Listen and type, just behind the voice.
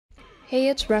Hey,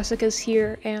 it's Rassicus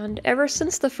here, and ever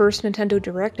since the first Nintendo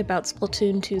Direct about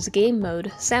Splatoon 2's game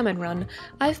mode, Salmon Run,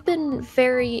 I've been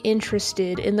very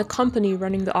interested in the company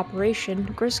running the operation,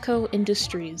 Grizzco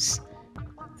Industries.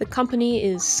 The company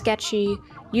is sketchy,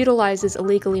 utilizes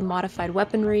illegally modified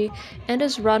weaponry, and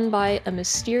is run by a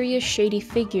mysterious shady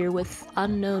figure with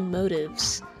unknown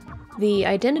motives. The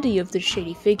identity of the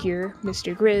shady figure,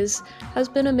 Mr. Grizz, has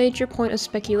been a major point of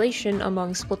speculation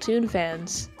among Splatoon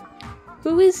fans.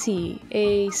 Who is he?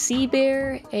 A sea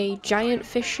bear? A giant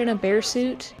fish in a bear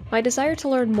suit? My desire to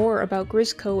learn more about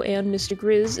Grizzco and Mr.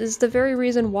 Grizz is the very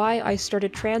reason why I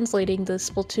started translating the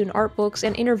Splatoon art books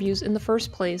and interviews in the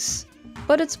first place.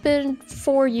 But it's been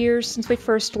 4 years since we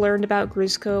first learned about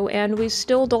Grizzco, and we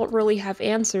still don't really have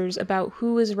answers about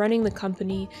who is running the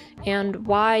company and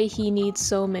why he needs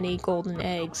so many golden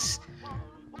eggs.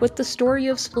 With the story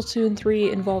of Splatoon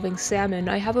 3 involving salmon,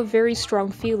 I have a very strong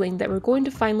feeling that we're going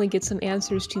to finally get some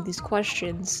answers to these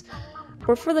questions.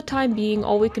 But for the time being,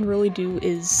 all we can really do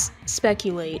is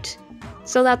speculate.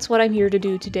 So that's what I'm here to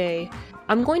do today.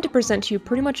 I'm going to present to you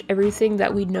pretty much everything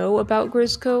that we know about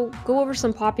Grizzco, go over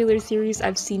some popular theories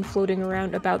I've seen floating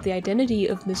around about the identity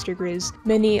of Mr. Grizz,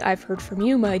 many I've heard from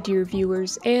you, my dear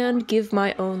viewers, and give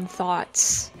my own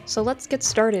thoughts. So let's get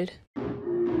started.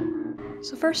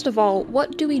 So first of all,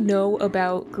 what do we know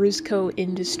about Grizzco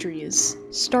Industries?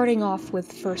 Starting off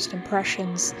with first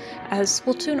impressions, as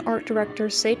Splatoon art director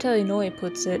Seita Inoue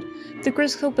puts it, the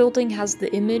Grizzco building has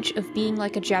the image of being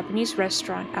like a Japanese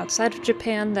restaurant outside of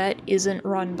Japan that isn't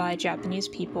run by Japanese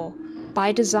people.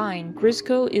 By design,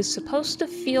 Grizzco is supposed to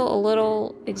feel a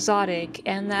little exotic,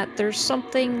 and that there's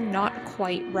something not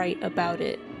quite right about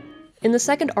it. In the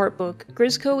second art book,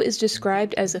 Grizzco is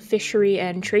described as a fishery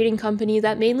and trading company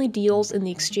that mainly deals in the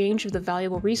exchange of the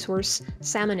valuable resource,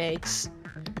 salmon eggs.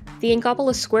 The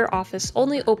Angopolis Square office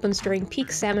only opens during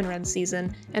peak salmon run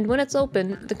season, and when it's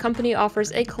open, the company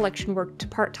offers egg collection work to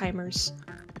part-timers.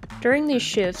 During these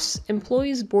shifts,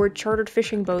 employees board chartered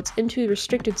fishing boats into the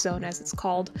restricted zone, as it's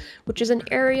called, which is an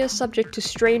area subject to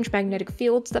strange magnetic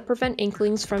fields that prevent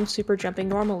inklings from super jumping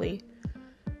normally.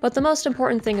 But the most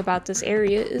important thing about this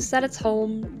area is that it's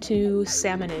home to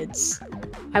salmonids.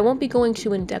 I won't be going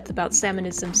too in-depth about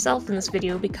salmonids themselves in this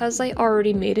video because I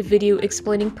already made a video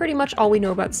explaining pretty much all we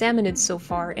know about salmonids so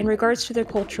far in regards to their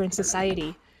culture and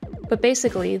society. But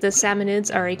basically, the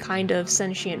salmonids are a kind of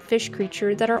sentient fish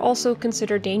creature that are also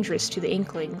considered dangerous to the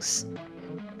inklings.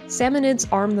 Salmonids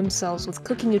arm themselves with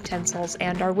cooking utensils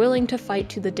and are willing to fight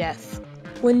to the death.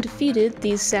 When defeated,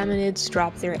 these salmonids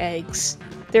drop their eggs.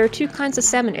 There are two kinds of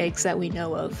salmon eggs that we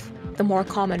know of, the more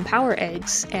common power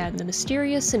eggs, and the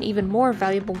mysterious and even more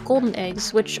valuable golden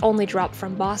eggs which only drop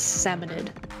from boss salmonid.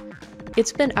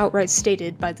 It's been outright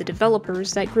stated by the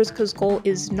developers that Grizzco's goal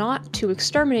is not to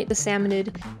exterminate the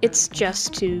salmonid, it's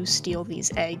just to steal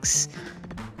these eggs.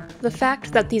 The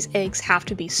fact that these eggs have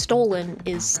to be stolen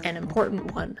is an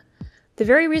important one. The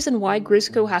very reason why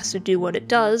Grizzco has to do what it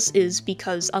does is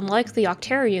because, unlike the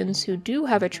Octarians, who do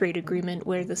have a trade agreement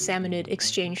where the salmonid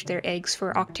exchange their eggs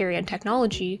for Octarian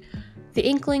technology, the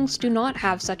Inklings do not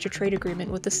have such a trade agreement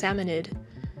with the salmonid.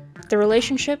 The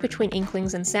relationship between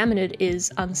Inklings and salmonid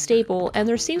is unstable, and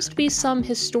there seems to be some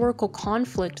historical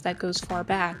conflict that goes far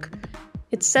back.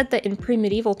 It's said that in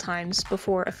pre-medieval times,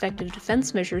 before effective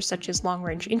defense measures such as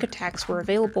long-range ink attacks were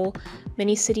available,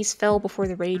 many cities fell before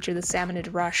the rage of the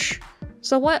salmonid rush.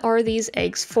 So what are these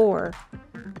eggs for?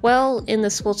 Well, in the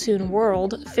Splatoon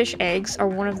world, fish eggs are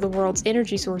one of the world's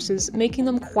energy sources, making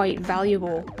them quite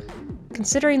valuable.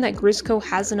 Considering that Grizzco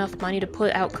has enough money to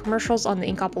put out commercials on the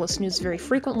Angopolis News very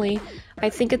frequently, I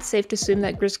think it's safe to assume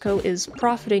that Grizzco is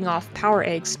profiting off power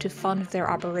eggs to fund their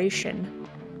operation.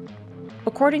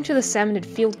 According to the Salmonid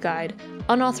Field Guide,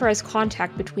 unauthorized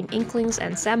contact between Inklings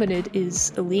and Salmonid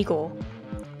is illegal.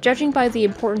 Judging by the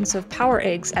importance of power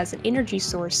eggs as an energy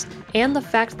source, and the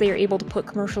fact they are able to put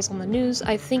commercials on the news,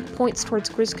 I think points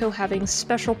towards Grizzco having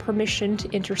special permission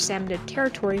to enter salmonid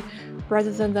territory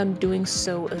rather than them doing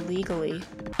so illegally.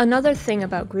 Another thing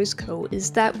about Grizzco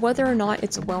is that whether or not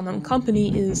it's a well-known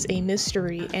company is a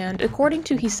mystery, and according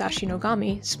to Hisashi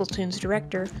Nogami, Splatoon's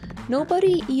director,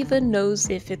 nobody even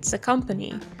knows if it's a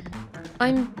company.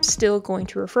 I'm still going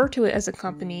to refer to it as a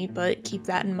company, but keep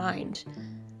that in mind.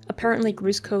 Apparently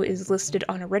Grizzco is listed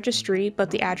on a registry, but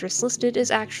the address listed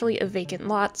is actually a vacant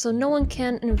lot, so no one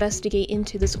can investigate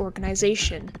into this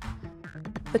organization.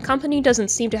 The company doesn't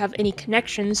seem to have any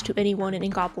connections to anyone in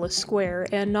Angopolis Square,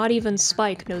 and not even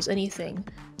Spike knows anything.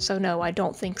 So no, I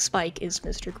don't think Spike is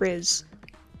Mr. Grizz.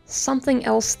 Something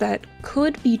else that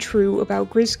could be true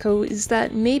about Grizzco is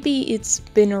that maybe it's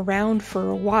been around for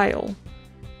a while.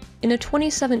 In a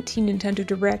 2017 Nintendo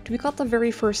Direct, we got the very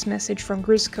first message from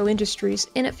Grizzco Industries,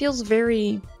 and it feels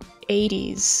very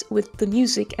 80s with the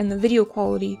music and the video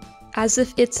quality, as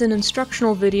if it's an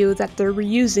instructional video that they're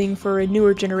reusing for a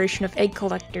newer generation of egg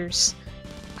collectors.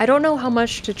 I don't know how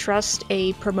much to trust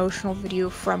a promotional video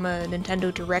from a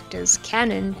Nintendo Direct as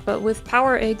canon, but with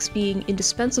power eggs being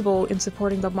indispensable in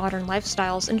supporting the modern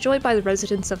lifestyles enjoyed by the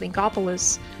residents of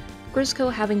Inkopolis,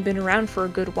 Grizzco having been around for a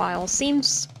good while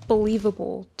seems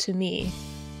believable to me.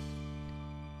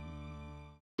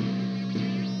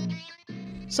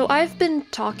 So I've been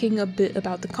talking a bit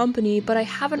about the company, but I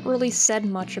haven't really said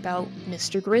much about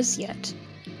Mr. Grizz yet.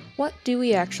 What do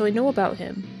we actually know about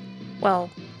him? Well,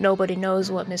 nobody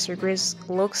knows what Mr. Grizz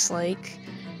looks like.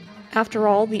 After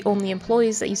all, the only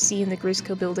employees that you see in the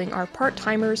Grizzco building are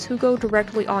part-timers who go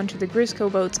directly onto the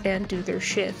Grizzco boats and do their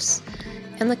shifts.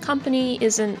 And the company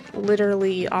isn't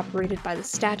literally operated by the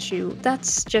statue,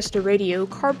 that's just a radio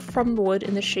carved from wood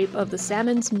in the shape of the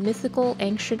salmon's mythical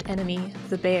ancient enemy,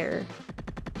 the bear.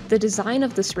 The design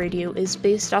of this radio is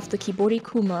based off the kibori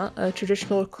kuma, a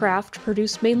traditional craft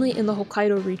produced mainly in the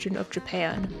Hokkaido region of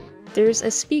Japan. There's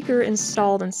a speaker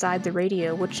installed inside the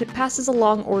radio, which passes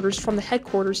along orders from the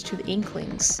headquarters to the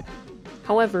Inklings.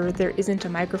 However, there isn't a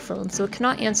microphone, so it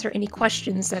cannot answer any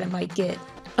questions that it might get.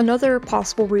 Another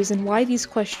possible reason why these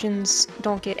questions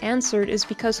don't get answered is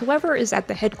because whoever is at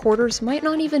the headquarters might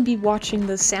not even be watching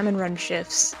the salmon run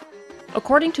shifts.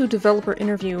 According to a developer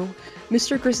interview,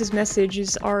 Mr. Grizz's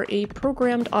messages are a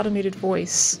programmed automated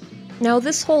voice. Now,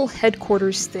 this whole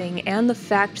headquarters thing and the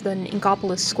fact that an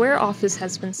Inkopolis Square office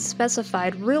has been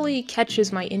specified really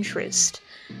catches my interest.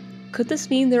 Could this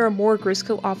mean there are more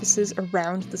Grizzco offices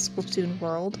around the Splatoon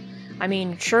world? I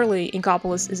mean, surely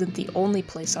Inkopolis isn't the only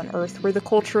place on Earth where the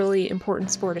culturally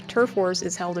important sport of turf wars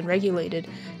is held and regulated,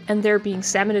 and there being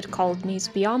salmonid colonies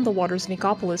beyond the waters of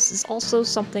Inkopolis is also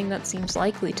something that seems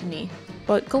likely to me.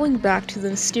 But going back to the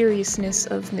mysteriousness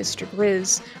of Mr.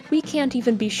 Grizz, we can't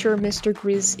even be sure Mr.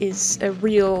 Grizz is a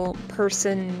real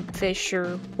person, fish,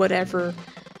 or whatever.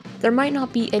 There might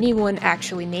not be anyone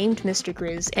actually named Mr.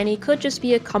 Grizz, and he could just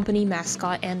be a company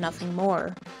mascot and nothing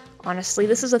more. Honestly,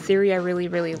 this is a theory I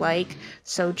really like,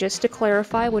 so just to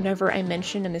clarify, whenever I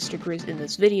mention a Mr. Grizz in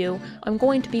this video, I'm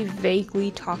going to be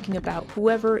vaguely talking about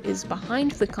whoever is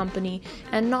behind the company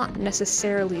and not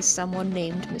necessarily someone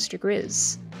named Mr.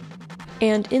 Grizz.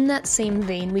 And in that same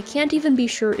vein, we can't even be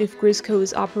sure if Grizzco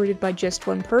is operated by just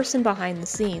one person behind the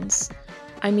scenes.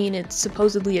 I mean, it's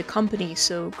supposedly a company,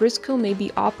 so Grizzco may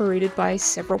be operated by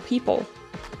several people.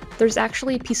 There's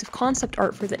actually a piece of concept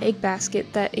art for the egg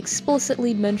basket that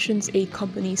explicitly mentions a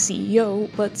company CEO,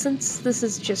 but since this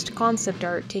is just concept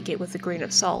art, take it with a grain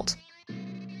of salt.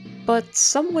 But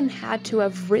someone had to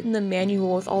have written the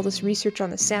manual with all this research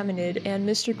on the salmonid, and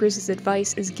Mr. Grizz's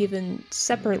advice is given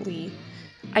separately.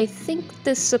 I think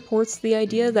this supports the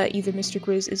idea that either Mr.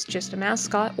 Grizz is just a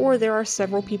mascot, or there are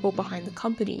several people behind the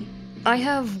company. I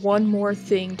have one more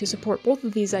thing to support both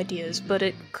of these ideas, but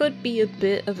it could be a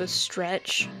bit of a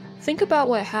stretch. Think about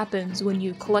what happens when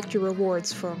you collect your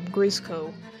rewards from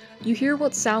Grizzco. You hear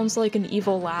what sounds like an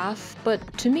evil laugh, but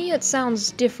to me it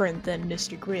sounds different than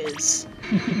Mr. Grizz.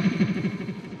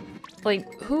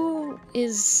 Like, who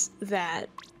is that?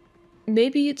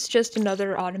 Maybe it's just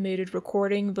another automated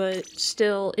recording, but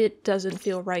still, it doesn't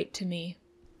feel right to me.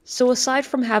 So aside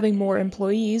from having more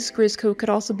employees, Grizzco could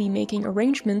also be making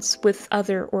arrangements with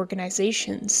other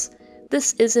organizations.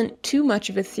 This isn't too much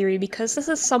of a theory because this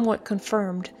is somewhat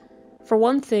confirmed. For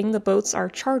one thing, the boats are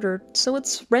chartered, so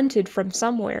it's rented from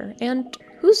somewhere, and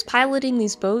who's piloting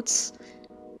these boats?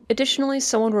 Additionally,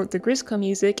 someone wrote the Grizzco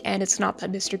music, and it's not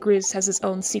that Mr. Grizz has his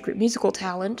own secret musical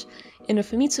talent. In a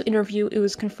Famitsu interview, it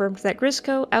was confirmed that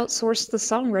Grizzco outsourced the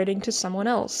songwriting to someone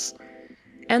else.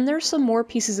 And there's some more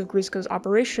pieces of Grizzco's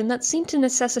operation that seem to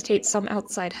necessitate some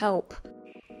outside help.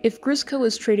 If Grizzco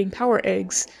is trading power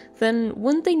eggs, then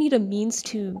wouldn't they need a means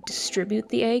to distribute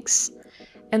the eggs?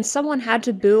 And someone had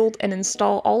to build and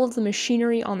install all of the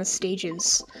machinery on the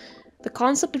stages. The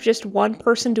concept of just one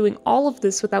person doing all of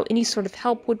this without any sort of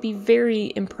help would be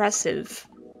very impressive.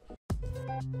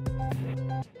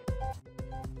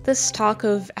 This talk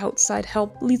of outside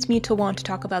help leads me to want to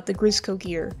talk about the Grizzco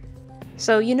gear.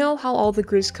 So you know how all the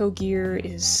Grizzco gear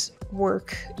is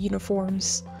work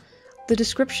uniforms? The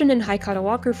description in Haikata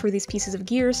Walker for these pieces of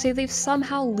gear say they've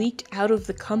somehow leaked out of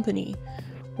the company.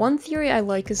 One theory I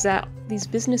like is that these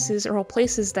businesses are all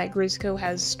places that Grizzco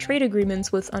has trade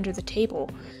agreements with under the table.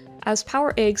 As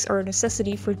power eggs are a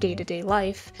necessity for day-to-day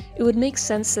life, it would make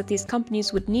sense that these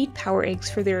companies would need power eggs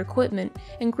for their equipment,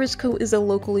 and Grizzco is a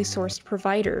locally sourced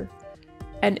provider.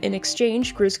 and in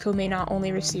exchange, Grizzco may not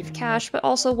only receive cash, but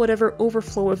also whatever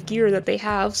overflow of gear that they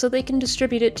have, so they can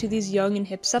distribute it to these young and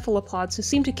hip cephalopods who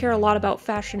seem to care a lot about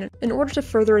fashion in order to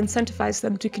further incentivize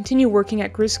them to continue working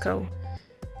at Grizzco.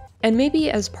 And maybe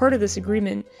as part of this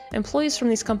agreement, employees from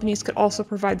these companies could also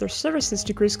provide their services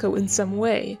to Grizzco in some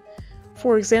way.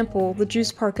 For example, the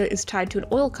juice parka is tied to an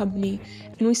oil company,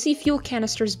 and we see fuel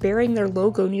canisters bearing their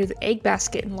logo near the egg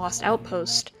basket in Lost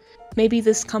Outpost. Maybe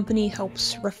this company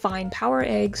helps refine power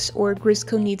eggs, or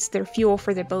Grizzco needs their fuel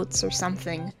for their boats or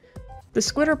something. The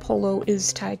Squitter Polo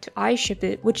is tied to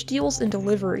iShipIt, which deals in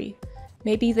delivery.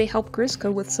 Maybe they help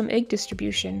Grizzco with some egg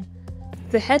distribution.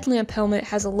 The headlamp helmet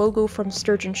has a logo from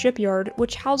Sturgeon Shipyard,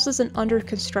 which houses an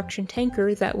under-construction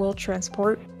tanker that will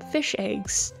transport fish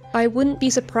eggs. I wouldn't be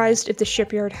surprised if the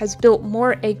shipyard has built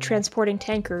more egg-transporting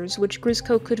tankers, which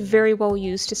Grizzco could very well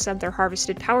use to send their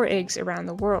harvested power eggs around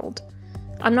the world.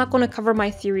 I'm not going to cover my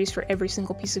theories for every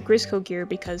single piece of Grizzco gear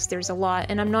because there's a lot,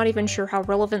 and I'm not even sure how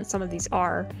relevant some of these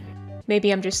are.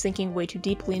 Maybe I'm just thinking way too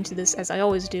deeply into this as I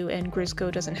always do, and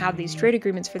Grizzco doesn't have these trade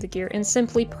agreements for the gear and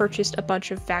simply purchased a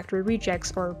bunch of factory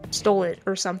rejects or stole it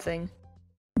or something.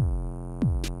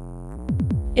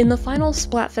 In the final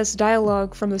Splatfest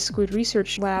dialogue from the Squid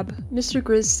Research Lab, Mr.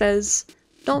 Grizz says,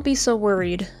 "Don't be so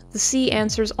worried, the sea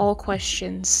answers all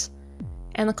questions."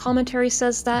 And the commentary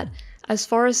says that, as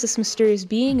far as this mysterious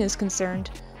being is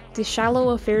concerned, the shallow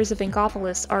affairs of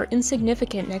Angopolis are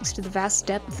insignificant next to the vast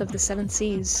depth of the Seven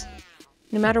Seas.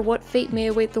 No matter what fate may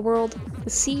await the world, the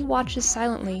sea watches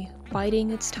silently,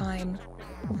 biding its time.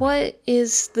 What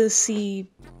is the sea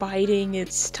biding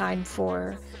its time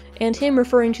for? And him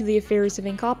referring to the affairs of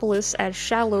Angopolis as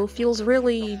shallow feels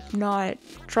really not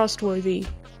trustworthy.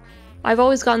 I've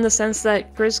always gotten the sense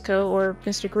that Grizzco, or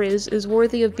Mr. Grizz, is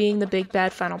worthy of being the big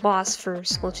bad final boss for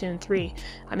Splatoon 3.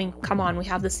 I mean, come on, we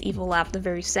have this evil laugh the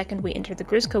very second we enter the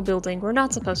Grizzco building, we're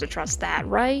not supposed to trust that,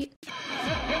 right?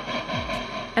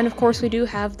 And of course we do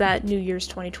have that New Year's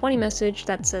 2020 message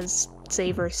that says,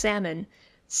 "Save our salmon."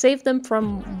 Save them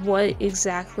from what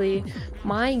exactly?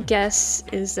 My guess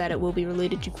is that it will be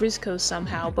related to Grizzco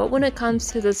somehow, but when it comes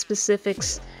to the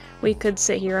specifics, we could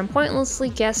sit here and pointlessly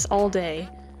guess all day.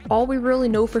 All we really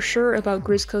know for sure about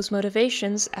Grizzco's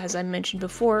motivations, as I mentioned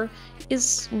before,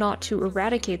 is not to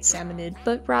eradicate salmonid,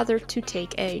 but rather to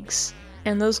take eggs.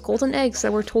 And those golden eggs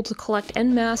that we're told to collect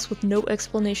en masse with no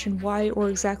explanation why or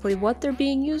exactly what they're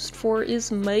being used for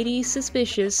is mighty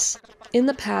suspicious. In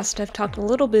the past, I've talked a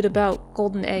little bit about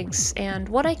golden eggs, and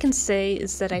what I can say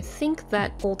is that I think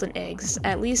that golden eggs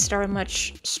at least are a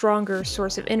much stronger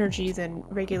source of energy than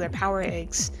regular power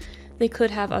eggs. They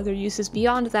could have other uses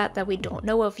beyond that we don't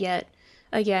know of yet.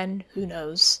 Again, who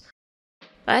knows.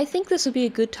 But I think this would be a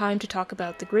good time to talk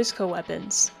about the Grizzco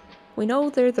weapons. We know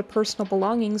they're the personal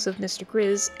belongings of Mr.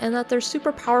 Grizz, and that they're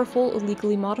super powerful,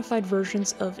 illegally modified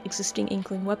versions of existing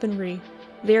Inkling weaponry.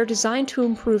 They are designed to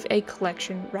improve egg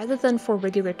collection rather than for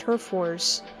regular turf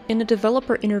wars. In a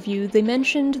developer interview, they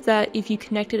mentioned that if you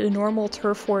connected a normal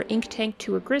turf war ink tank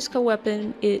to a Grizzco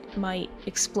weapon, it might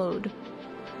explode.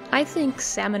 I think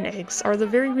salmon eggs are the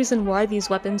very reason why these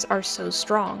weapons are so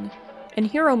strong. In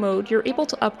hero mode, you're able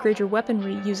to upgrade your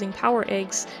weaponry using power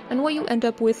eggs, and what you end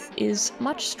up with is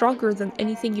much stronger than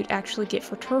anything you'd actually get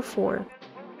for turf war.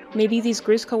 Maybe these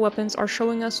Grizzco weapons are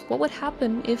showing us what would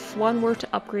happen if one were to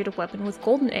upgrade a weapon with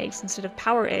golden eggs instead of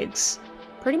power eggs.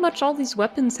 Pretty much all these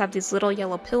weapons have these little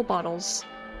yellow pill bottles.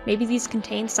 Maybe these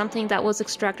contain something that was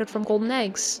extracted from golden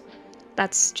eggs.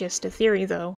 That's just a theory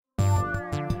though.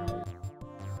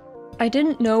 I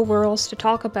didn't know where else to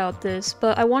talk about this,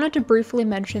 but I wanted to briefly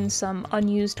mention some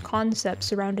unused concepts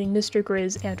surrounding Mr.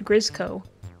 Grizz and Grizzco.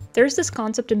 There's this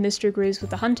concept of Mr. Grizz with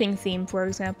the hunting theme, for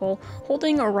example,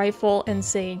 holding a rifle and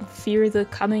saying, "Fear the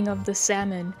coming of the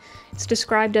salmon." It's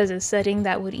described as a setting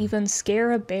that would even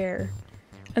scare a bear.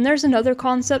 And there's another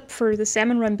concept for the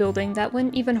Salmon Run building that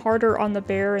went even harder on the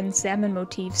bear and salmon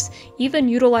motifs, even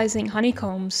utilizing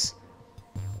honeycombs.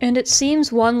 And it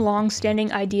seems one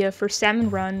long-standing idea for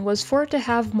Salmon Run was for it to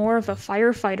have more of a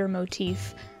firefighter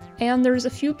motif, and there's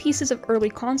a few pieces of early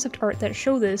concept art that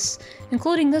show this,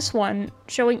 including this one,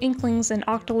 showing Inklings and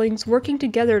Octolings working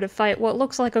together to fight what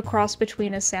looks like a cross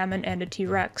between a salmon and a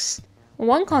T-Rex.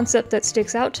 One concept that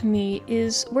sticks out to me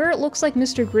is where it looks like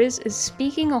Mr. Grizz is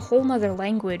speaking a whole nother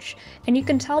language, and you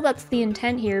can tell that's the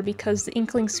intent here because the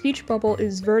Inkling's speech bubble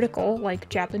is vertical, like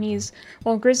Japanese,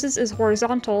 while Grizz's is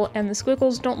horizontal and the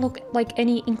squiggles don't look like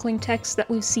any Inkling text that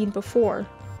we've seen before.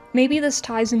 Maybe this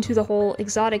ties into the whole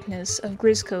exoticness of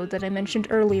Grizzco that I mentioned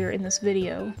earlier in this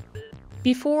video.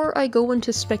 Before I go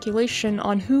into speculation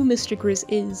on who Mr. Grizz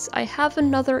is, I have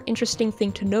another interesting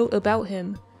thing to note about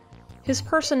him. His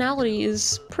personality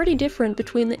is pretty different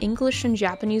between the English and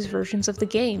Japanese versions of the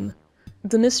game.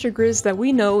 The Mr. Grizz that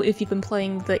we know if you've been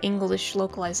playing the English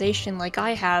localization like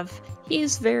I have,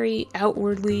 he's very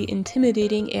outwardly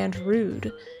intimidating and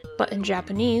rude, but in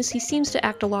Japanese he seems to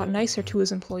act a lot nicer to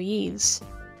his employees.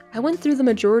 I went through the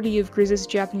majority of Grizz's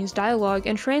Japanese dialogue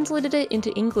and translated it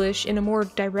into English in a more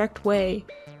direct way.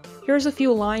 Here's a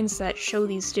few lines that show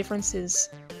these differences.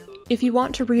 If you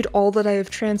want to read all that I have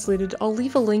translated, I'll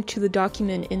leave a link to the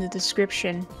document in the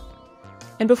description.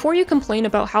 And before you complain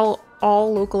about how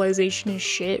all localization is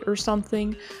shit or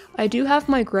something, I do have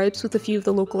my gripes with a few of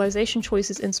the localization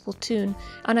choices in Splatoon,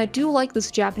 and I do like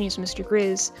this Japanese Mr.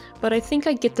 Grizz, but I think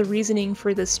I get the reasoning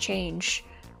for this change.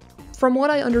 From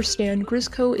what I understand,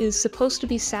 Grizzco is supposed to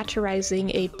be satirizing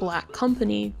a black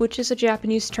company, which is a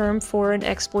Japanese term for an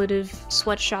exploitive,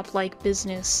 sweatshop-like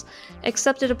business,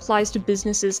 except it applies to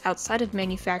businesses outside of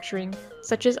manufacturing,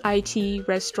 such as IT,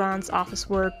 restaurants, office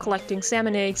work, collecting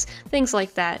salmon eggs, things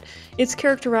like that. It's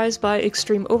characterized by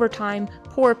extreme overtime,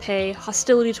 poor pay,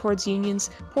 hostility towards unions,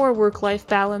 poor work-life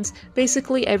balance,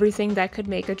 basically everything that could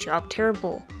make a job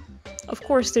terrible. Of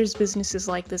course, there's businesses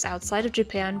like this outside of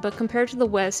Japan, but compared to the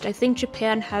West, I think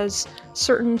Japan has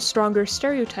certain stronger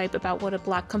stereotype about what a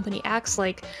black company acts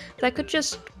like that could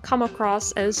just come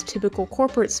across as typical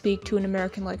corporate speak to an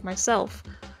American like myself.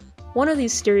 One of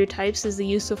these stereotypes is the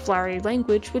use of flowery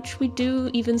language, which we do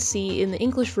even see in the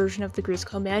English version of the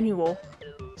Grizzco manual.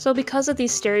 So because of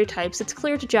these stereotypes, it's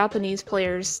clear to Japanese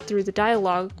players through the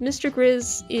dialogue, Mr.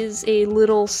 Grizz is a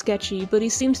little sketchy, but he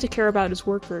seems to care about his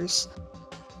workers.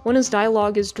 When his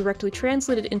dialogue is directly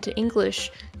translated into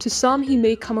English, to some he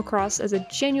may come across as a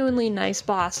genuinely nice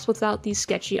boss without these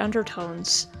sketchy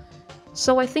undertones.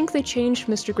 So I think they changed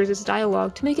Mr. Grizz's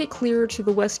dialogue to make it clearer to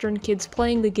the Western kids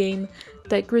playing the game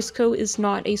that Grizzco is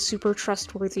not a super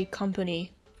trustworthy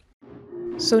company.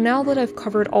 So now that I've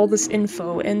covered all this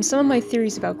info and some of my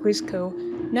theories about Grizzco,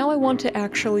 now I want to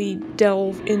actually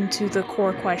delve into the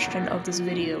core question of this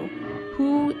video.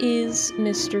 Who is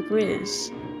Mr.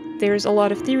 Grizz? There's a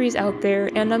lot of theories out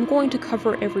there, and I'm going to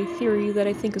cover every theory that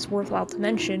I think is worthwhile to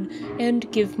mention, and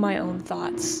give my own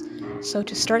thoughts. So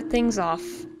to start things off,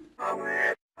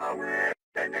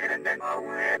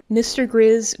 Mr.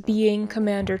 Grizz being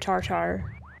Commander Tartar.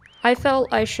 I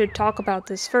felt I should talk about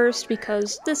this first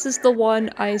because this is the one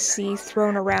I see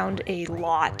thrown around a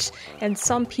lot, and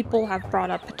some people have brought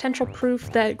up potential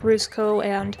proof that Grizzco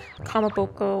and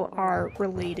Kamaboko are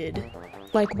related.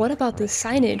 Like, what about the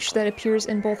signage that appears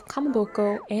in both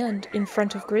Kamaboko and in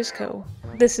front of Grizzco?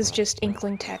 This is just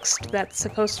inkling text that's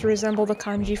supposed to resemble the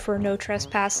kanji for no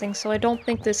trespassing, so I don't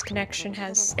think this connection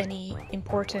has any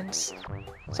importance.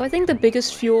 So I think the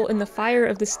biggest fuel in the fire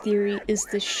of this theory is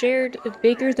the shared,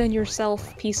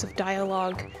 bigger-than-yourself piece of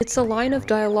dialogue. It's a line of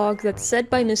dialogue that's said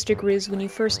by Mr. Grizz when you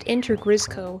first enter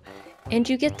Grizzco, and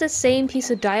you get the same piece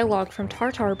of dialogue from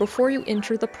Tartar before you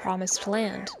enter the Promised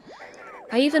Land.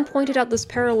 I even pointed out this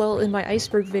parallel in my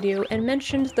iceberg video and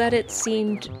mentioned that it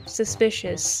seemed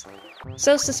suspicious.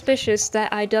 So suspicious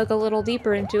that I dug a little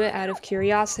deeper into it out of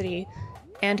curiosity.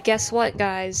 And guess what,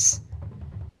 guys?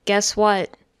 Guess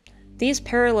what? These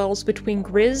parallels between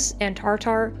Grizz and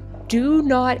Tartar do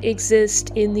not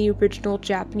exist in the original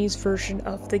Japanese version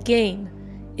of the game.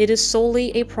 It is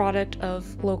solely a product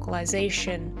of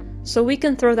localization, so we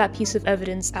can throw that piece of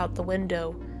evidence out the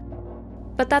window.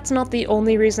 But that's not the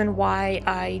only reason why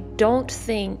I don't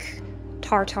think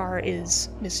Tartar is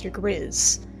Mr.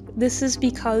 Grizz. This is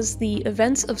because the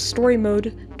events of story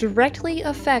mode directly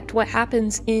affect what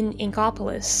happens in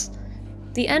Inkopolis.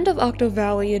 The end of Octo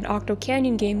Valley and Octo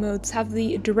Canyon game modes have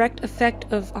the direct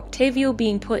effect of Octavio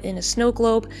being put in a snow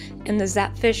globe and the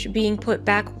Zapfish being put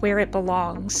back where it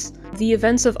belongs. The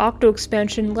events of Octo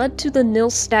Expansion led to the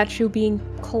Nils statue being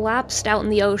collapsed out in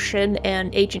the ocean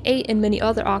and Agent 8 and many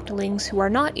other Octolings who are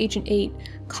not Agent 8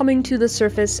 coming to the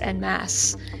surface en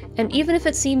masse. And even if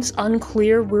it seems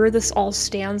unclear where this all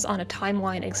stands on a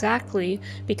timeline exactly,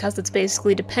 because it's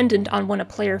basically dependent on when a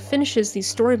player finishes these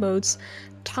story modes,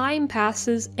 time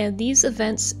passes and these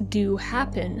events do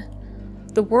happen.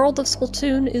 The world of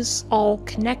Splatoon is all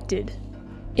connected.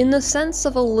 In the sense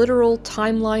of a literal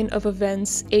timeline of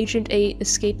events, Agent 8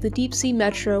 escaped the Deep Sea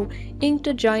Metro, inked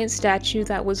a giant statue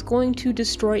that was going to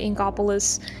destroy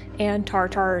Inkopolis, and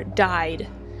Tartar died.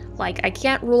 Like, I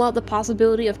can't rule out the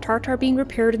possibility of Tartar being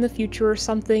repaired in the future or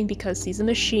something because he's a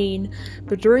machine,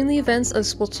 but during the events of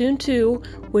Splatoon 2,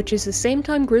 which is the same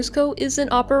time Grizzco is in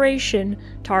operation,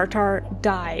 Tartar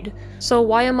died. So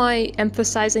why am I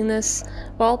emphasizing this?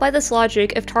 Well, by this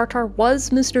logic, if Tartar was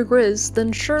Mr. Grizz,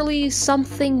 then surely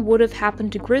something would have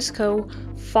happened to Grizzco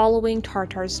following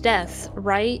Tartar's death,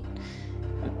 right?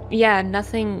 yeah,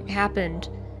 nothing happened.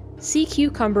 Sea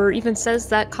Cucumber even says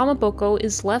that Kamaboko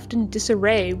is left in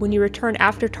disarray when you return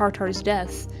after Tartar's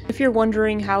death. If you're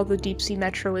wondering how the Deep Sea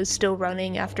Metro is still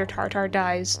running after Tartar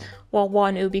dies, well,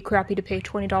 one, it would be crappy to pay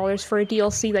 $20 for a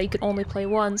DLC that you can only play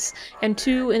once, and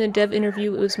two, in a dev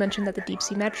interview it was mentioned that the Deep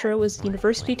Sea Metro is a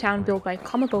university town built by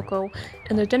Kamaboko,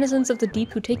 and the denizens of the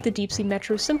deep who take the Deep Sea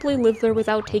Metro simply live there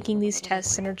without taking these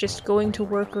tests and are just going to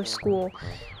work or school.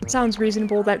 It sounds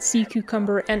reasonable that Sea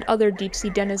Cucumber and other deep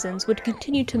sea denizens would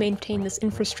continue to maintain this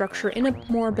infrastructure in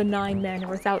a more benign manner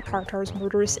without Tartar's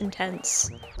murderous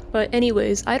intents. But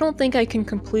anyways, I don't think I can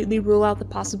completely rule out the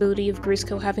possibility of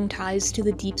Grizzco having ties to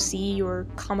the deep sea or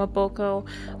Kamaboko.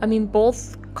 I mean,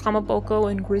 both Kamaboko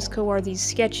and Grizzco are these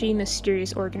sketchy,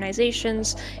 mysterious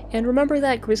organizations, and remember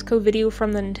that Grizzco video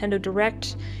from the Nintendo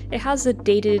Direct? It has a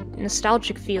dated,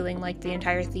 nostalgic feeling like the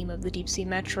entire theme of the Deep Sea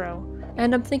Metro.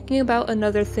 And I'm thinking about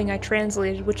another thing I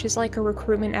translated, which is like a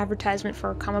recruitment advertisement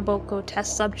for Kamaboko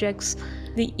test subjects.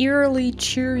 The eerily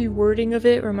cheery wording of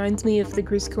it reminds me of the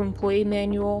Grizzco employee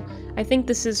manual. I think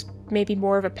this is maybe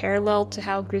more of a parallel to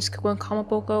how Grizzco and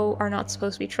Kamaboko are not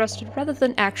supposed to be trusted, rather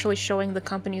than actually showing the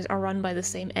companies are run by the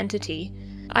same entity.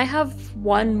 I have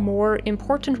one more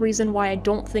important reason why I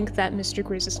don't think that Mr.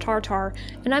 Grizz is Tartar,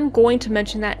 and I'm going to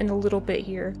mention that in a little bit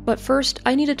here. But first,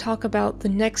 I need to talk about the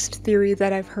next theory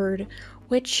that I've heard,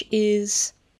 which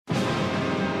is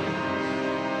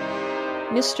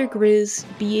Mr. Grizz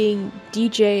being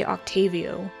DJ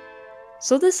Octavio.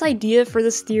 So this idea for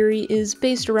this theory is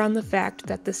based around the fact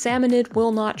that the Salmonid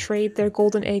will not trade their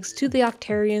golden eggs to the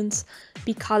Octarians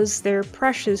because they're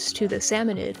precious to the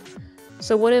Salmonid.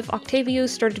 So what if Octavio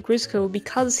started Grizzco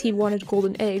because he wanted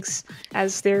golden eggs,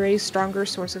 as they're a stronger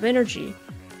source of energy?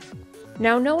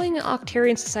 Now, knowing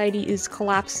Octarian society is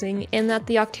collapsing and that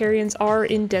the Octarians are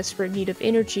in desperate need of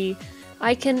energy,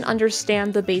 I can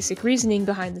understand the basic reasoning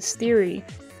behind this theory,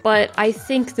 but I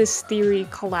think this theory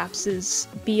collapses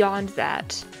beyond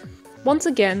that. Once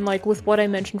again, like with what I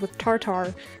mentioned with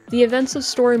Tartar, the events of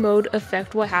story mode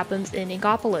affect what happens in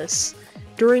Ingopolis.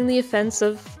 During the events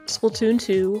of Splatoon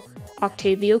 2,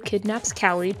 Octavio kidnaps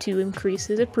Callie to increase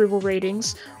his approval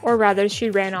ratings, or rather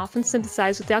she ran off and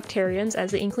sympathized with the Octarians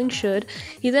as the Inkling should.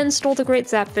 He then stole the Great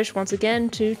Zapfish once again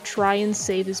to try and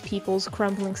save his people's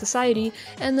crumbling society,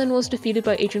 and then was defeated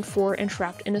by Agent 4 and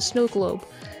trapped in a snow globe.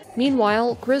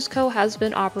 Meanwhile, Grizzco has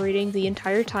been operating the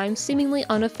entire time seemingly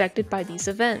unaffected by these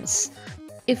events.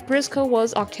 If Grizzco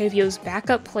was Octavio's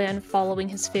backup plan following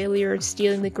his failure of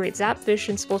stealing the Great Zapfish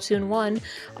in Splatoon 1,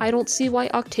 I don't see why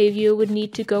Octavio would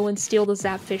need to go and steal the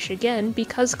Zapfish again,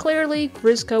 because clearly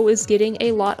Grizzco is getting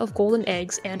a lot of golden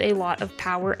eggs and a lot of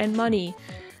power and money.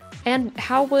 And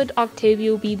how would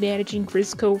Octavio be managing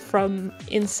Grizzco from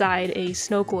inside a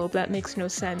snow globe? That makes no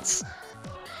sense.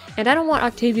 And I don't want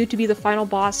Octavio to be the final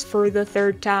boss for the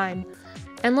third time.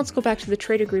 And let's go back to the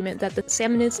trade agreement that the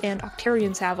Salmonids and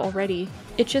Octarians have already.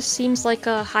 It just seems like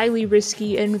a highly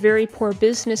risky and very poor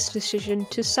business decision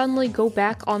to suddenly go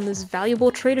back on this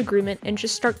valuable trade agreement and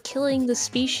just start killing the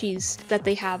species that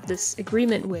they have this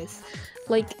agreement with.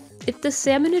 Like, if the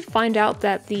Salmonid find out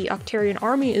that the Octarian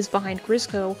army is behind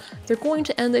Grizzco, they're going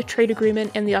to end the trade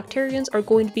agreement and the Octarians are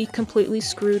going to be completely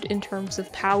screwed in terms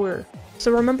of power.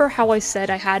 So remember how I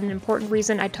said I had an important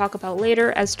reason I'd talk about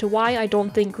later as to why I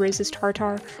don't think Grizz is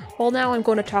Tartar? Well, now I'm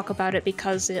going to talk about it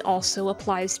because it also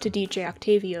applies to DJ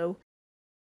Octavio.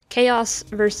 Chaos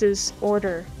versus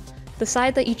Order. The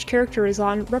side that each character is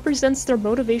on represents their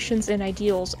motivations and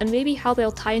ideals, and maybe how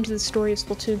they'll tie into the story of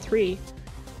Splatoon 3.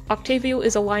 Octavio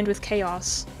is aligned with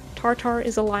Chaos. Tartar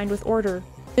is aligned with Order.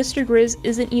 Mr. Grizz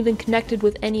isn't even connected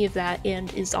with any of that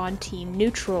and is on Team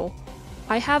Neutral.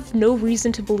 I have no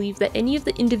reason to believe that any of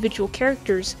the individual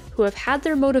characters who have had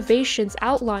their motivations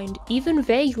outlined, even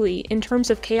vaguely, in terms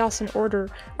of Chaos and Order,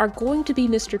 are going to be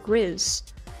Mr. Grizz.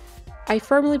 I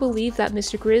firmly believe that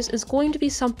Mr. Grizz is going to be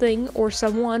something or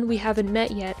someone we haven't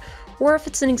met yet, or if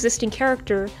it's an existing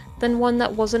character, then one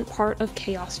that wasn't part of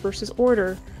Chaos versus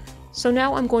Order. So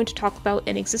now I'm going to talk about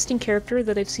an existing character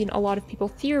that I've seen a lot of people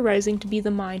theorizing to be the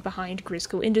mind behind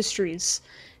Grizzco Industries,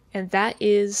 and that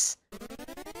is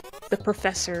the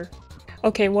Professor.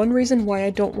 Okay, one reason why I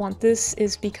don't want this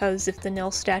is because if the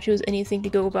Nell statue is anything to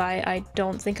go by, I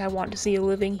don't think I want to see a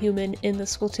living human in the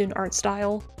Splatoon art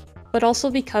style. But also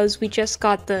because we just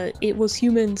got the It Was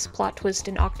Humans plot twist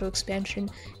in Octo expansion,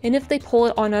 and if they pull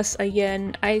it on us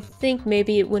again, I think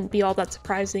maybe it wouldn't be all that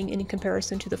surprising in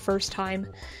comparison to the first time.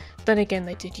 Then again,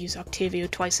 they did use Octavio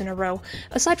twice in a row.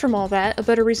 Aside from all that, a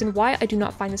better reason why I do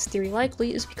not find this theory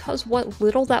likely is because what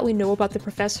little that we know about the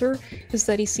Professor is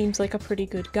that he seems like a pretty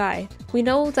good guy. We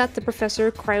know that the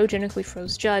Professor cryogenically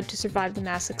froze Judd to survive the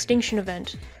mass extinction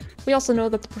event. We also know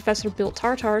that the professor built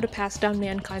Tartar to pass down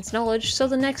mankind's knowledge so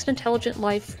the next intelligent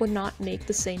life would not make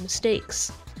the same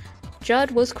mistakes.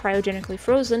 Judd was cryogenically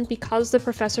frozen because the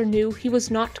professor knew he was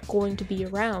not going to be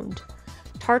around.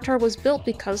 Tartar was built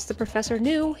because the professor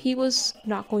knew he was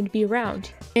not going to be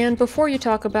around. And before you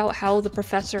talk about how the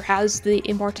professor has the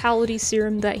immortality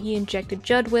serum that he injected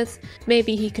Judd with,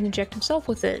 maybe he can inject himself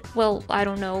with it. Well, I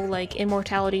don't know, like,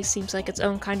 immortality seems like its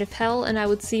own kind of hell, and I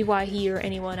would see why he or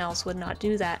anyone else would not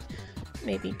do that.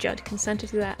 Maybe Judd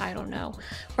consented to that, I don't know.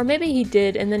 Or maybe he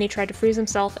did, and then he tried to freeze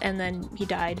himself, and then he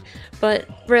died. But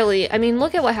really, I mean,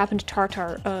 look at what happened to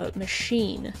Tartar, a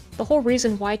machine. The whole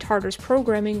reason why Tartar's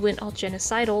programming went all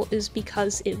genocidal is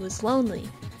because it was lonely.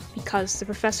 Because the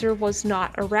professor was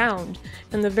not around.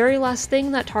 And the very last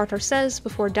thing that Tartar says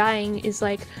before dying is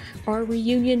like, "Our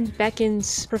reunion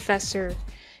beckons, Professor."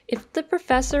 If the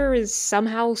professor is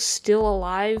somehow still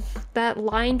alive, that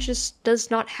line just does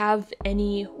not have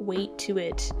any weight to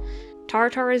it.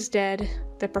 Tartar is dead,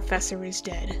 the professor is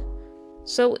dead.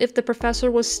 So if the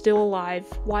professor was still alive,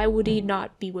 why would he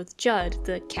not be with Judd,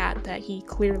 the cat that he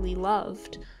clearly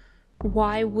loved?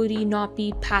 Why would he not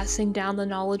be passing down the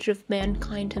knowledge of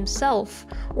mankind himself?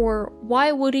 Or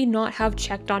why would he not have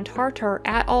checked on Tartar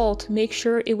at all to make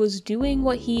sure it was doing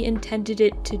what he intended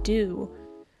it to do?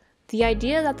 The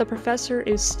idea that the professor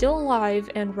is still alive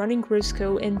and running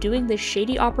Grizzco and doing this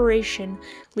shady operation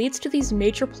leads to these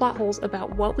major plot holes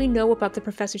about what we know about the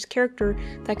professor's character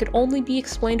that could only be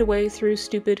explained away through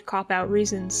stupid cop-out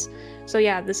reasons. So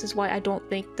yeah, this is why I don't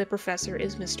think the professor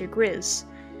is Mr. Grizz.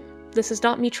 This is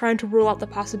not me trying to rule out the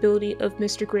possibility of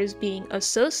Mr. Grizz being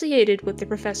associated with the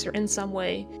professor in some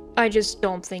way. I just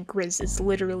don't think Grizz is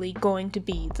literally going to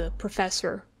be the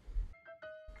professor.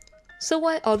 So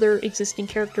what other existing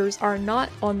characters are not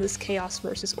on this Chaos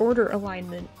versus Order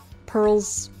alignment?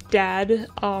 Pearl's dad,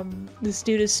 this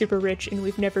dude is super rich and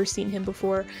we've never seen him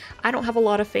before. I don't have a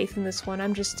lot of faith in this one,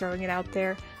 I'm just throwing it out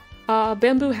there.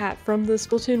 Bamboo Hat from the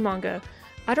Splatoon manga.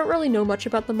 I don't really know much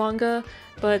about the manga,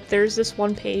 but there's this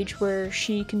one page where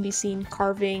she can be seen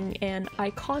carving an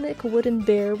iconic wooden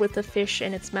bear with a fish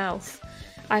in its mouth.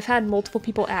 I've had multiple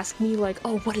people ask me like,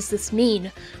 oh, what does this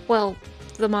mean? Well,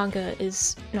 the manga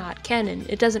is not canon.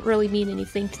 It doesn't really mean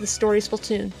anything to the story of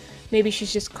Splatoon. Maybe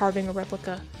she's just carving a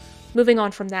replica. Moving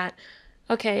on from that.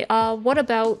 Okay, what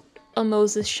about a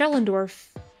Moses Schellendorf,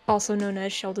 also known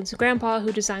as Sheldon's grandpa,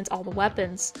 who designs all the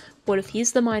weapons? What if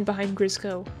he's the mind behind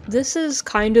Grizzco? This is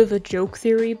kind of a joke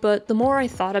theory, but the more I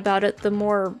thought about it, the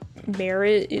more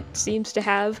merit it seems to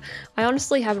have. I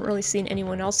honestly haven't really seen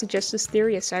anyone else suggest this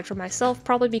theory aside from myself,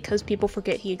 probably because people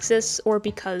forget he exists, or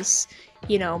because,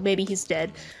 you know, maybe he's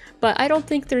dead. But I don't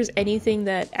think there's anything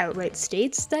that outright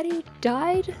states that he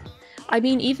died. I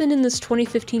mean, even in this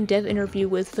 2015 dev interview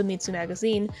with Famitsu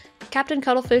magazine, Captain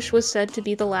Cuttlefish was said to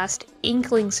be the last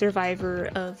inkling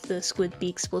survivor of the Squid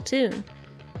Beak Splatoon.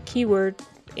 Keyword,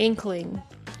 inkling.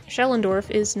 Schellendorf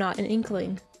is not an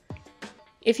inkling.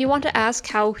 If you want to ask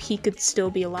how he could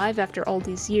still be alive after all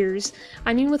these years,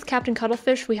 I mean, with Captain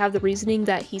Cuttlefish we have the reasoning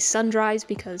that he sun-dries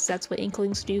because that's what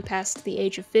inklings do past the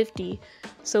age of 50,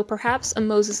 so perhaps a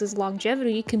Moses'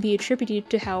 longevity can be attributed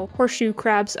to how horseshoe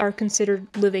crabs are considered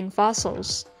living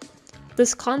fossils.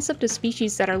 This concept of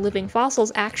species that are living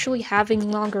fossils actually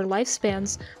having longer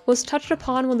lifespans was touched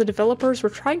upon when the developers were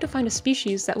trying to find a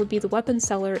species that would be the weapon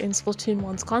seller in Splatoon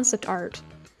 1's concept art.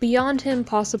 Beyond him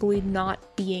possibly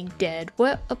not being dead,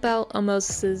 what about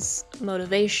Moses'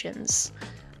 motivations?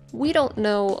 We don't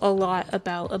know a lot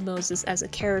about Moses as a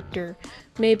character.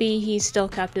 Maybe he still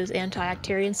kept his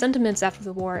anti-Octarian sentiments after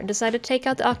the war and decided to take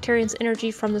out the Octarians'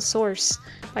 energy from the source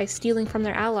by stealing from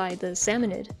their ally, the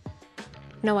Salmonid.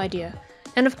 No idea.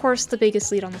 And of course, the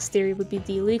biggest lead on this theory would be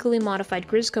the illegally modified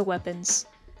Grizzco weapons.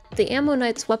 The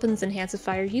Ammonite's weapons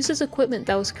enhancifier uses equipment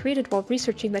that was created while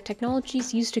researching the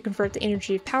technologies used to convert the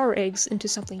energy of power eggs into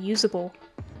something usable.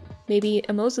 Maybe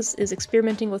Moses is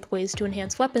experimenting with ways to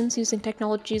enhance weapons using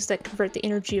technologies that convert the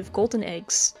energy of golden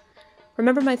eggs.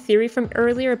 Remember my theory from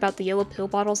earlier about the yellow pill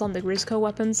bottles on the Grizzco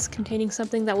weapons containing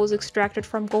something that was extracted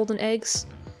from golden eggs?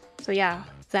 So yeah,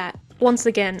 that. Once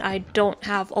again, I don't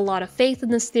have a lot of faith in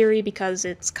this theory because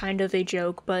it's kind of a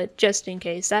joke, but just in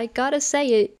case, I gotta say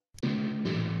it.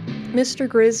 Mr.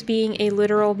 Grizz being a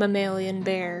literal mammalian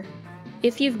bear.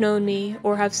 If you've known me,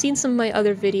 or have seen some of my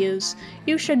other videos,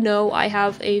 you should know I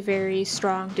have a very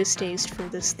strong distaste for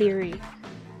this theory.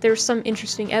 There's some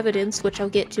interesting evidence, which I'll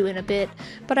get to in a bit,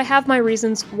 but I have my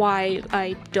reasons why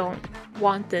I don't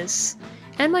want this.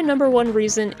 And my number one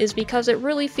reason is because it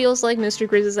really feels like Mr.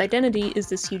 Grizz's identity is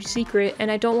this huge secret,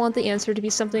 and I don't want the answer to be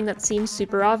something that seems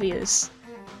super obvious.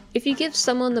 If you give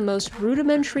someone the most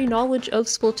rudimentary knowledge of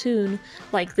Splatoon,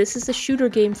 like this is a shooter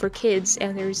game for kids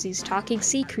and there's these talking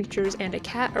sea creatures and a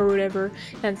cat or whatever,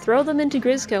 and throw them into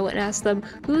Grizzco and ask them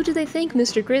who do they think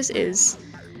Mr. Grizz is,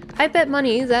 I bet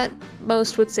money that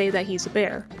most would say that he's a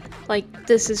bear. Like,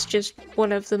 this is just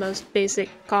one of the most basic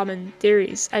common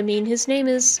theories. I mean, his name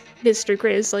is Mr.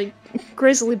 Grizz, like,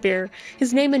 grizzly bear.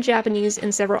 His name in Japanese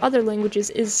and several other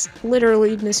languages is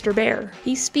literally Mr. Bear.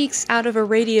 He speaks out of a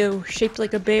radio shaped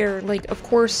like a bear, like, of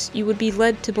course, you would be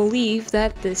led to believe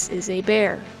that this is a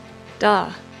bear. Duh.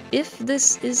 If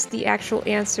this is the actual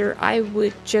answer, I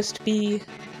would just be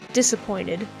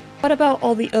disappointed. What about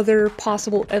all the other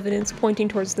possible evidence pointing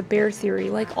towards the bear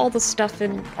theory, like all the stuff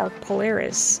in Arc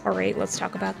Polaris? Alright, let's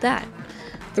talk about that.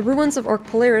 The ruins of Arc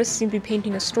Polaris seem to be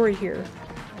painting a story here.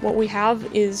 What we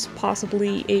have is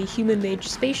possibly a human-made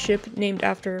spaceship named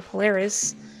after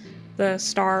Polaris, the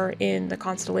star in the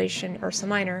constellation Ursa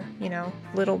Minor, you know,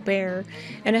 Little Bear,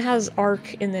 and it has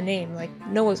Ark in the name, like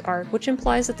Noah's Ark, which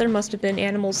implies that there must have been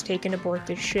animals taken aboard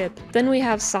this ship. Then we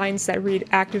have signs that read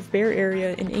Active Bear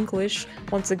Area in English,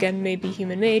 once again may be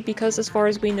human-made because as far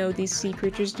as we know these sea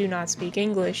creatures do not speak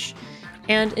English.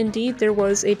 And indeed there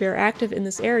was a bear active in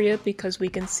this area because we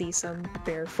can see some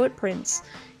bear footprints.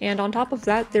 And on top of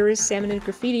that there is salmonid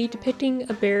graffiti depicting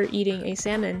a bear eating a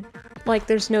salmon. Like,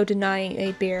 there's no denying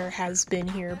a bear has been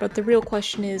here, but the real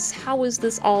question is, how is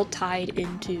this all tied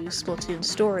into Splatoon's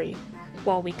story?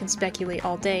 Well, we can speculate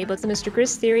all day, but the Mr.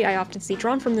 Grizz theory I often see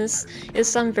drawn from this is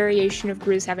some variation of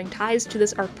Grizz having ties to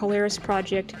this Arc Polaris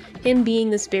project, him being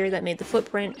this bear that made the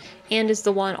footprint, and is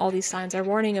the one all these signs are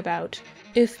warning about.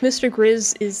 If Mr.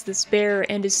 Grizz is this bear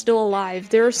and is still alive,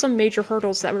 there are some major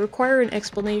hurdles that would require an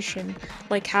explanation,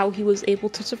 like how he was able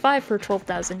to survive for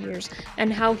 12,000 years,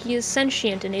 and how he is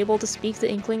sentient and able to speak the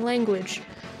Inkling language.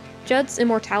 Judd's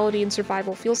immortality and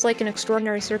survival feels like an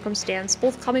extraordinary circumstance,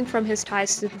 both coming from his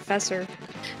ties to the Professor.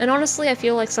 And honestly, I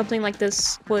feel like something like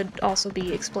this would also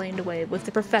be explained away with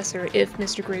the Professor if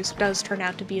Mr. Grizz does turn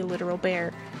out to be a literal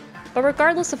bear. But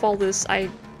regardless of all this, I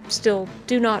still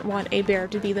do not want a bear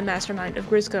to be the mastermind of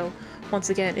Grizzco. Once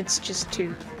again, it's just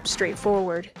too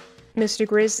straightforward. Mr.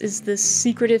 Grizz is this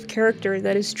secretive character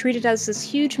that is treated as this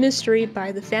huge mystery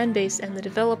by the fanbase and the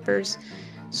developers.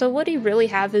 So would he really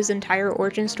have his entire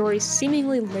origin story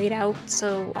seemingly laid out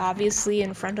so obviously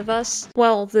in front of us?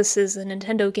 Well, this is a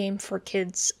Nintendo game for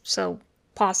kids, so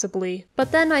possibly.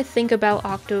 But then I think about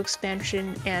Octo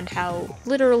Expansion and how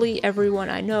literally everyone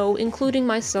I know, including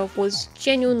myself, was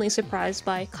genuinely surprised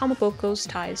by Kamaboko's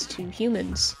ties to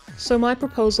humans. So my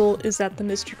proposal is that the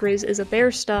Mr. Grizz is a bear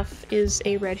stuff is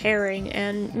a red herring,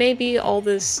 and maybe all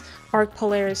this Arc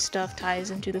Polaris stuff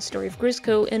ties into the story of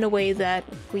Grizzco in a way that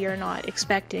we are not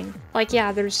expecting. Like,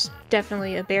 yeah, there's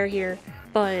definitely a bear here,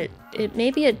 but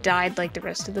maybe it died like the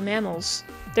rest of the mammals.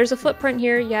 There's a footprint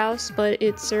here, yes, but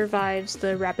it survives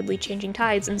the rapidly changing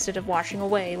tides instead of washing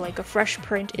away like a fresh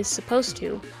print is supposed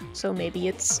to, so maybe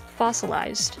it's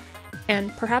fossilized.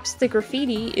 And perhaps the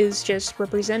graffiti is just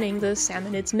representing the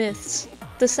salmonids' myths.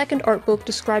 The second art book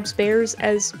describes bears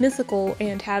as mythical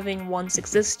and having once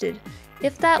existed.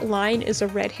 If that line is a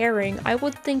red herring, I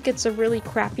would think it's a really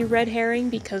crappy red herring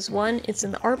because 1, it's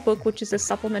in the art book, which is a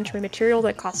supplementary material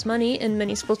that costs money and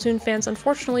many Splatoon fans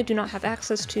unfortunately do not have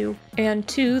access to, and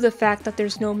 2, the fact that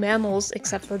there's no mammals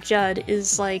except for Judd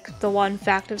is like the one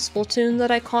fact of Splatoon that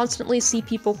I constantly see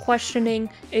people questioning,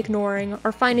 ignoring,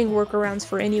 or finding workarounds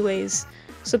for anyways.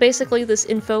 So basically this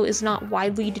info is not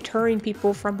widely deterring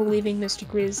people from believing Mr.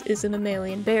 Grizz is a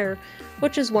mammalian bear,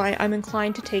 which is why I'm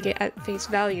inclined to take it at face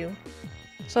value.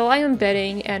 So I am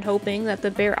betting and hoping that the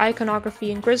bear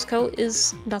iconography in Grizzco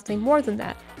is nothing more than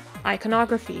that.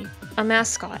 Iconography. A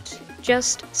mascot.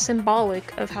 Just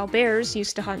symbolic of how bears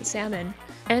used to hunt salmon.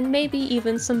 And maybe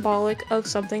even symbolic of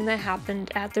something that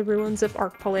happened at the ruins of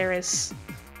Arc Polaris.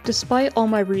 Despite all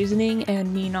my reasoning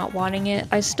and me not wanting it,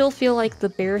 I still feel like the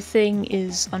bear thing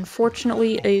is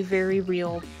unfortunately a very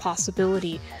real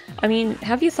possibility. I mean,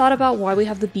 have you thought about why we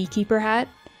have the beekeeper hat?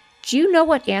 Do you know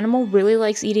what animal really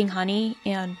likes eating honey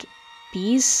and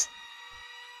bees?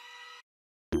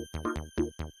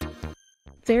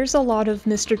 There's a lot of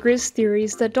Mr. Grizz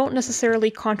theories that don't necessarily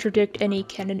contradict any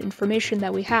canon information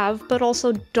that we have, but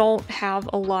also don't have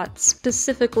a lot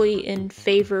specifically in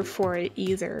favor for it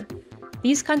either.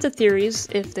 These kinds of theories,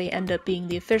 if they end up being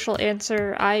the official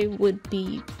answer, I would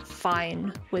be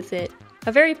fine with it.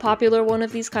 A very popular one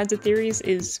of these kinds of theories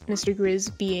is Mr.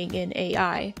 Grizz being an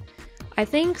AI. I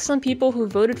think some people who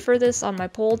voted for this on my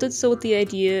poll did so with the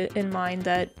idea in mind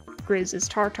that Grizz is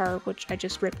Tartar, which I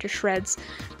just ripped to shreds,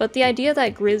 but the idea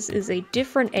that Grizz is a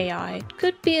different AI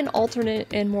could be an alternate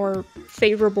and more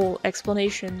favorable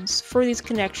explanations for these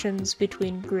connections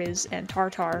between Grizz and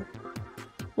Tartar.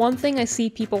 One thing I see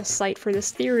people cite for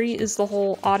this theory is the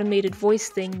whole automated voice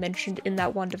thing mentioned in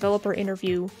that one developer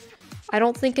interview. I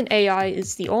don't think an AI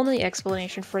is the only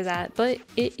explanation for that, but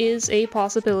it is a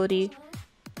possibility.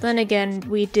 Then again,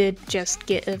 we did just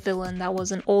get a villain that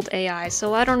was an old AI,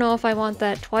 so I don't know if I want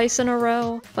that twice in a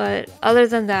row, but other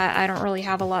than that, I don't really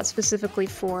have a lot specifically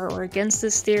for or against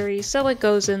this theory, so it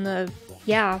goes in the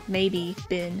yeah, maybe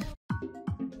bin.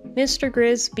 Mr.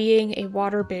 Grizz being a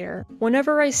water bear.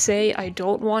 Whenever I say I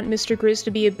don't want Mr. Grizz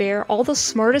to be a bear, all the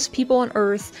smartest people on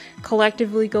Earth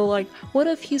collectively go like, what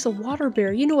if he's a water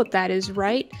bear? You know what that is,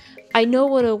 right? I know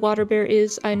what a water bear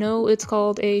is, I know it's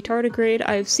called a tardigrade,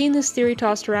 I've seen this theory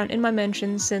tossed around in my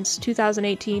mentions since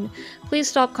 2018. Please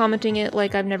stop commenting it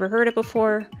like I've never heard it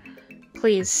before.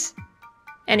 Please.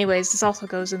 Anyways, this also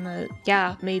goes in the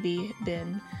yeah, maybe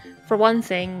bin. For one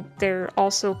thing, they're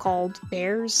also called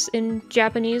bears in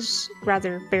Japanese,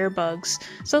 rather bear bugs,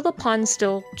 so the pun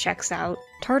still checks out.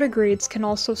 Tardigrades can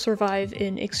also survive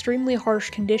in extremely harsh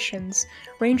conditions,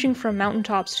 ranging from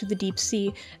mountaintops to the deep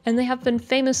sea, and they have been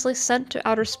famously sent to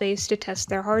outer space to test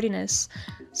their hardiness.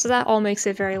 So that all makes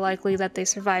it very likely that they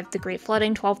survived the Great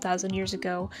Flooding 12,000 years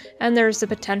ago, and there's the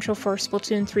potential for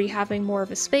Splatoon 3 having more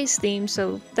of a space theme,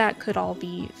 so that could all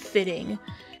be fitting.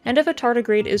 And if a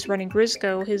tardigrade is running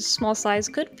Grizzco, his small size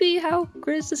could be how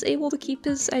Grizz is able to keep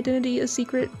his identity a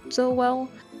secret so well.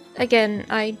 Again,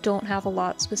 I don't have a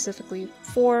lot specifically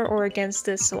for or against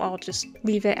this, so I'll just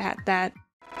leave it at that.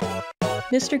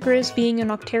 Mr. Grizz being an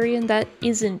Octarian that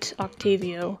isn't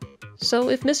Octavio. So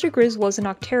if Mr. Grizz was an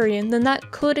Octarian, then that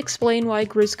could explain why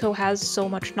Grizzco has so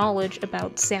much knowledge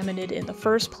about Salmonid in the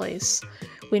first place.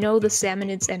 We know the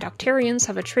Salmonids and Octarians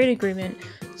have a trade agreement,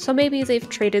 so maybe they've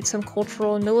traded some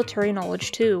cultural and military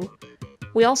knowledge too.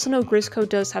 We also know Grizzco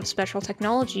does have special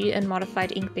technology and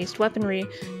modified ink-based weaponry,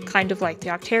 kind of like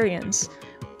the Octarians.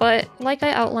 But like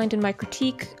I outlined in my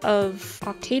critique of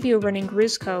Octavio running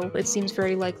Grizzco, it seems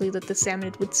very likely that the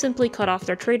Salmonid would simply cut off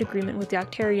their trade agreement with the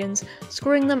Octarians,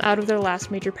 screwing them out of their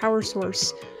last major power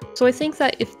source. So I think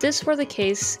that if this were the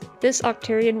case, this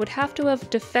Octarian would have to have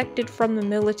defected from the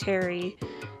military.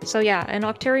 So yeah, an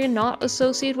Octarian not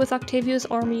associated with Octavio's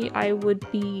army, I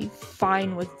would be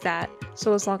fine with that,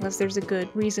 so as long as there's a good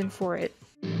reason for it.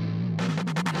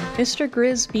 Mr.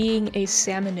 Grizz being a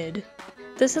Salmonid.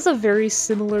 This has a very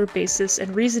similar basis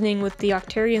and reasoning with the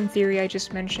Octarian theory I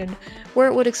just mentioned, where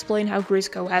it would explain how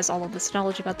Grizzco has all of this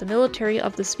knowledge about the military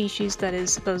of the species that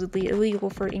is supposedly illegal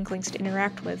for Inklings to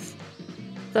interact with.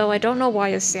 Though I don't know why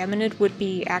a Salmonid would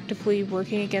be actively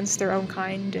working against their own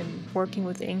kind and working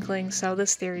with the Inklings, so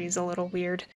this theory is a little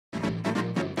weird.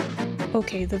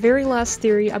 Okay, the very last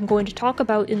theory I'm going to talk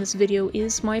about in this video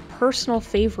is my personal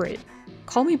favorite.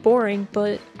 Call me boring,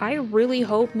 but I really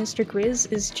hope Mr.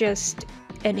 Grizz is just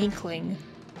an Inkling,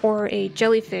 or a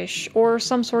jellyfish, or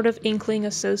some sort of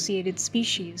Inkling-associated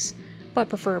species, but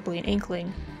preferably an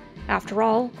Inkling. After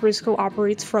all, Grizzco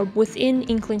operates from within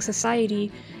Inkling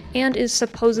society, and is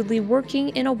supposedly working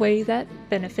in a way that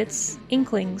benefits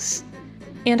Inklings.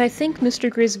 And I think Mr.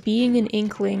 Grizz being an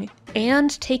Inkling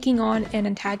and taking on an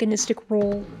antagonistic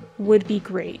role would be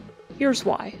great. Here's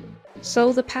why.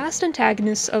 So the past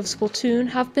antagonists of Splatoon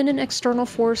have been an external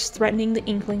force threatening the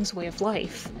Inklings' way of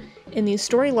life. In these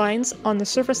storylines, on the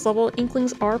surface level,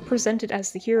 Inklings are presented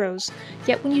as the heroes,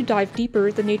 yet when you dive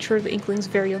deeper, the nature of the Inklings'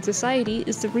 very own society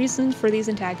is the reason for these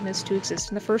antagonists to exist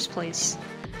in the first place.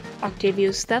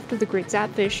 Octavio's theft of the Great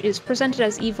Zapfish is presented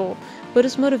as evil, but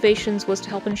his motivations was to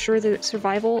help ensure the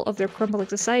survival of their crumbling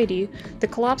society, the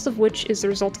collapse of which is the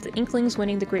result of the Inklings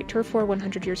winning the Great Turf War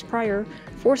 100 years prior,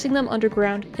 forcing them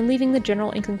underground and leaving the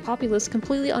general Inkling populace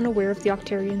completely unaware of the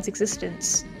Octarians'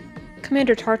 existence.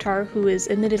 Commander Tartar, who is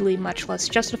admittedly much less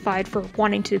justified for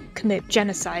wanting to commit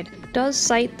genocide, does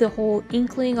cite the whole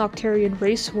Inkling-Octarian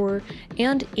race war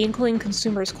and Inkling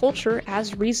consumers' culture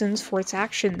as reasons for its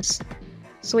actions.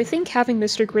 So I think having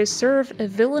Mr. Grizz serve a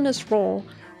villainous role,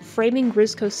 framing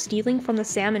Grizzco stealing from the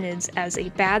Salmonids as a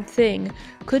bad thing,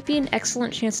 could be an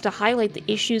excellent chance to highlight the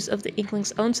issues of the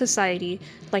Inklings' own society,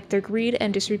 like their greed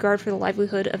and disregard for the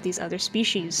livelihood of these other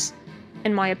species.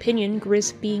 In my opinion,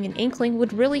 Grizz being an Inkling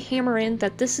would really hammer in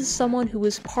that this is someone who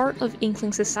is part of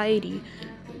Inkling society,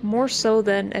 more so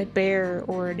than a bear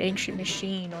or an ancient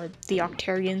machine or the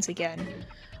Octarians again.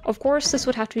 Of course, this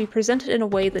would have to be presented in a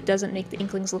way that doesn't make the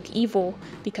Inklings look evil,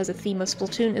 because the theme of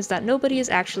Splatoon is that nobody is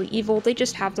actually evil, they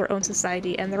just have their own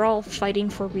society and they're all fighting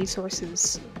for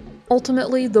resources.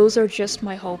 Ultimately, those are just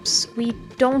my hopes. We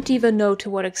don't even know to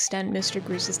what extent Mr.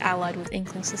 Grizz is allied with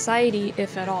Inkling society,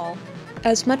 if at all.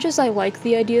 As much as I like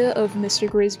the idea of Mr.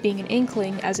 Grizz being an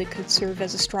Inkling, as it could serve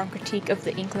as a strong critique of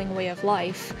the Inkling way of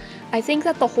life, I think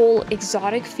that the whole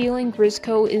exotic feeling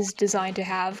Grizzco is designed to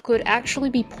have could actually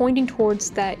be pointing towards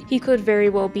that he could very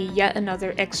well be yet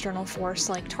another external force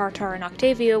like Tartar and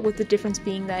Octavia, with the difference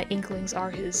being that Inklings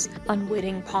are his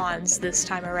unwitting pawns this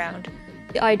time around.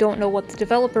 I don't know what the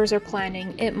developers are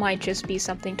planning, it might just be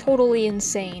something totally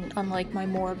insane, unlike my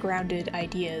more grounded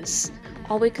ideas.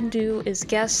 All we can do is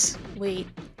guess, wait,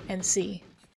 and see.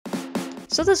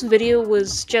 So this video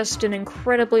was just an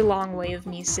incredibly long way of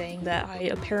me saying that I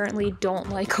apparently don't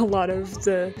like a lot of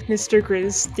the Mr.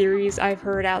 Grizz theories I've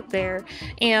heard out there,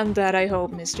 and that I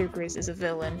hope Mr. Grizz is a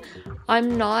villain.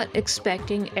 I'm not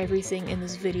expecting everything in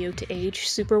this video to age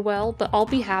super well, but I'll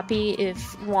be happy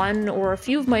if one or a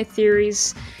few of my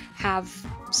theories have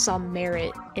some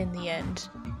merit in the end.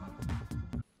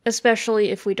 Especially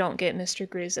if we don't get Mr.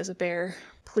 Grizz as a bear,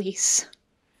 please.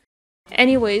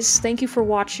 Anyways, thank you for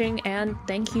watching, and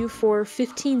thank you for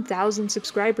 15,000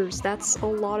 subscribers. That's a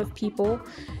lot of people.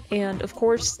 And of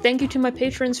course, thank you to my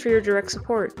patrons for your direct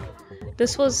support.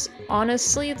 This was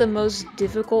honestly the most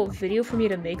difficult video for me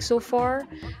to make so far.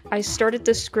 I started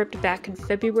this script back in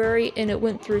February, and it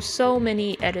went through so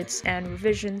many edits and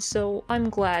revisions, so I'm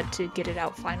glad to get it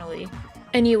out finally.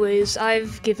 Anyways,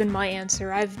 I've given my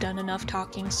answer, I've done enough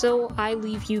talking, so I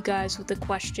leave you guys with the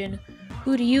question: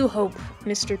 who do you hope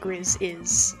Mr. Grizz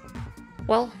is?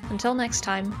 Well, until next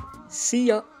time, see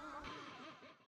ya!